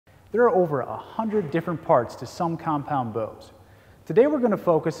There are over 100 different parts to some compound bows. Today we're going to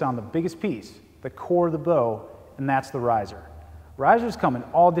focus on the biggest piece, the core of the bow, and that's the riser. Risers come in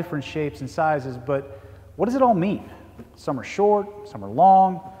all different shapes and sizes, but what does it all mean? Some are short, some are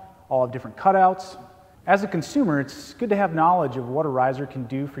long, all have different cutouts. As a consumer, it's good to have knowledge of what a riser can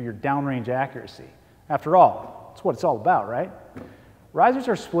do for your downrange accuracy. After all, that's what it's all about, right? Risers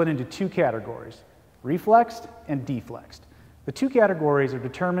are split into two categories, reflexed and deflexed. The two categories are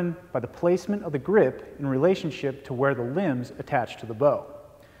determined by the placement of the grip in relationship to where the limbs attach to the bow.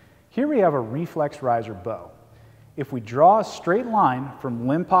 Here we have a reflex riser bow. If we draw a straight line from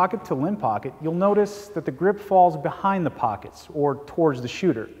limb pocket to limb pocket, you'll notice that the grip falls behind the pockets or towards the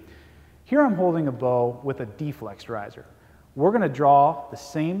shooter. Here I'm holding a bow with a deflexed riser. We're going to draw the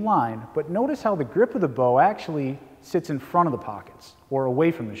same line, but notice how the grip of the bow actually sits in front of the pockets or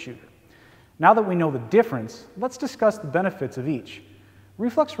away from the shooter. Now that we know the difference, let's discuss the benefits of each.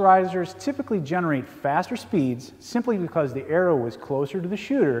 Reflex risers typically generate faster speeds simply because the arrow is closer to the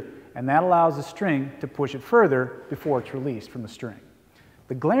shooter, and that allows the string to push it further before it's released from the string.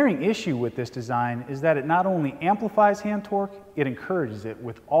 The glaring issue with this design is that it not only amplifies hand torque, it encourages it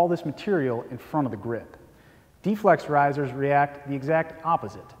with all this material in front of the grip. Deflex risers react the exact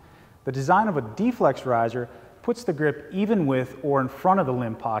opposite. The design of a deflex riser puts the grip even with or in front of the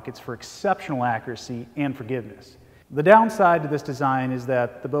limb pockets for exceptional accuracy and forgiveness. The downside to this design is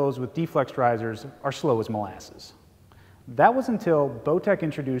that the bows with deflex risers are slow as molasses. That was until Bowtech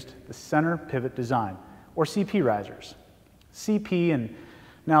introduced the center pivot design, or CP risers. CP and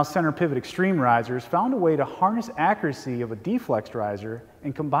now center pivot extreme risers found a way to harness accuracy of a deflex riser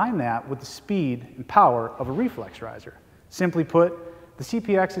and combine that with the speed and power of a reflex riser. Simply put, the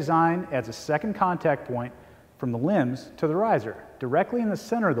CPX design adds a second contact point from the limbs to the riser, directly in the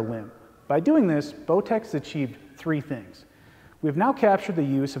center of the limb. By doing this, Bowtech has achieved three things. We have now captured the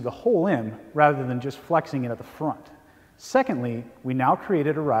use of the whole limb rather than just flexing it at the front. Secondly, we now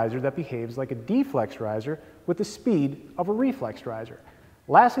created a riser that behaves like a deflex riser with the speed of a reflex riser.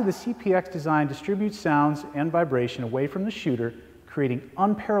 Lastly, the CPX design distributes sounds and vibration away from the shooter, creating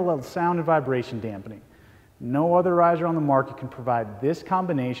unparalleled sound and vibration dampening. No other riser on the market can provide this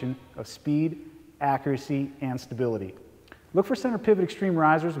combination of speed, accuracy, and stability. Look for center pivot extreme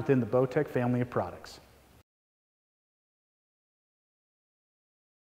risers within the Bowtech family of products.